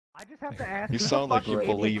I just have to ask. You who the sound like fuck you made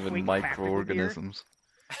believe swing in backwards here? microorganisms.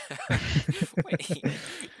 Wait,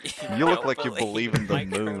 You look like you believe in the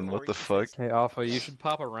moon, what the fuck? Hey, Alpha, you should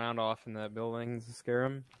pop a round off in that building to scare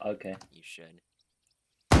him. Okay. You should.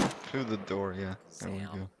 Through the door, yeah. There we Sam.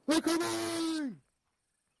 go. They're coming!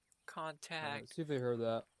 Contact. See if they heard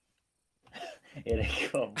that. Here they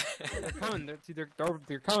come. They're coming. They're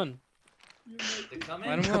coming. They're coming?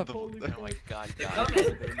 Line them up. Oh my god, They're guys.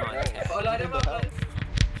 coming. Contact. Oh, light them up, light 'em up.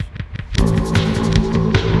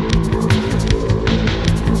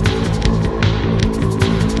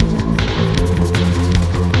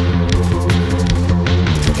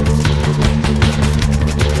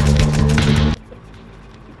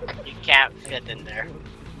 You can't fit in there.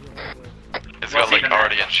 It's got like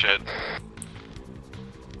guardian shit.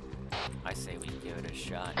 I say we give it a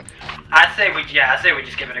shot. I say we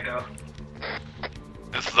just give it a go.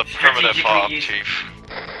 This is a primitive Strategically farm, use- chief.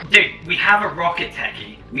 Dude, we have a rocket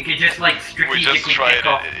techie. We could just like We strategically just tried pick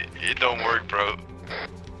off. it don't work, bro.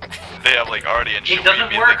 They have like guardian shit. It doesn't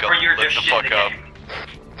we work, immediately or you're lit just the shit fuck the up. game.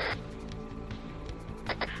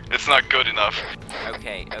 It's not good enough.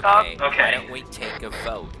 Okay. Okay. Why don't we take a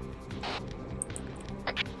vote?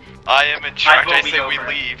 I am in charge. vote I we say go we for it.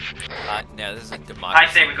 leave. No, this is a democracy.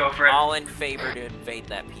 I say we go for it. All in favor to invade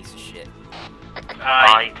that piece of shit.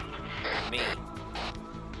 Me.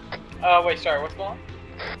 Wait, sorry, what's going on?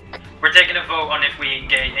 We're taking a vote on if we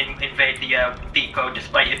invade the depot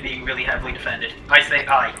despite it being really heavily defended. I say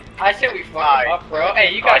aye. I say we fuck up, bro.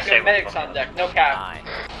 Hey, you got good medics on deck, no cap. Aye.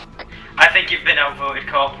 I think you've been outvoted,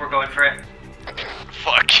 Cobb. We're going for it.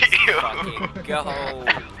 Fuck you. Fucking go.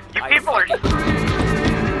 You people are.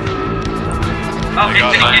 Oh, I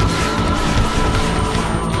got mine.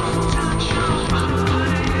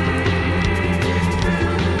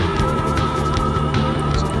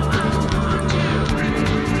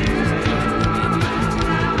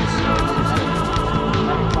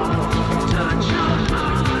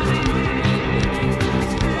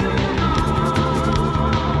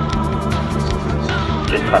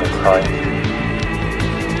 Just kind of tight.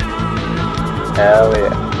 Hell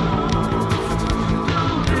yeah.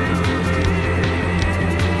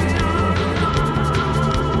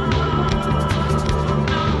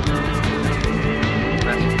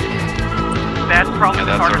 That's probably Yeah,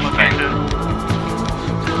 the harder that's our location.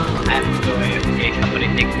 I have to go AFK, somebody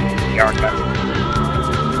take the archive.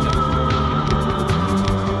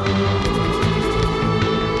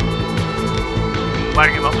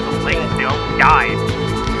 Lighting him up with a link still.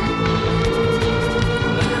 Die.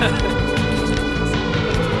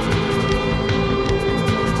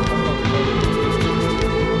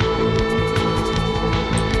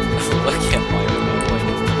 Look at my boy.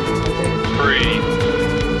 3,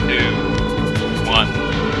 2, 1.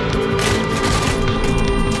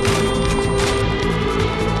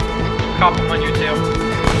 Cop him on your tail.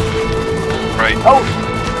 Right. Oh!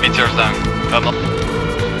 Meteor's down.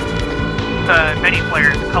 Many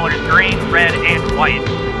players, colors green, red, and white.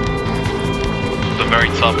 The very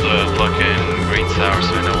top, the fucking green tower,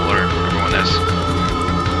 so I know where everyone is.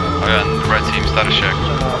 Oh yeah, and the red team status check.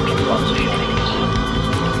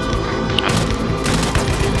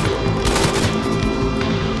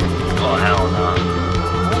 Oh hell no.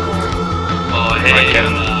 Oh hey,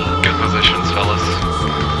 good positions, fellas.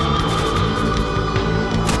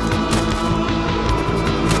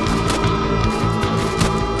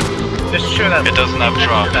 Just sure that It doesn't have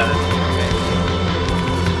drop.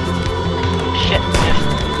 Shit,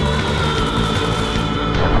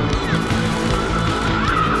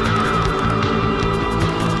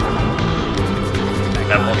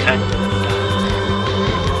 Level 10.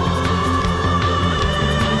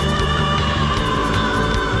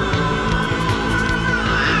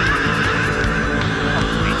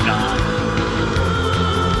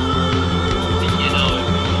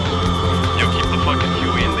 Yo, keep the fucking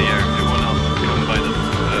Huey in the air. Everyone else come by the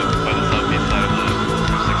southeast side of the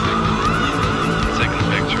 260. Taking a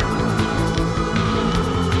picture.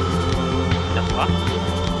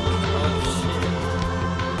 Oh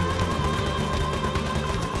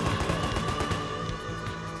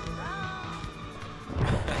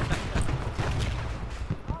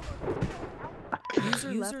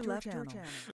shit. User left your channel.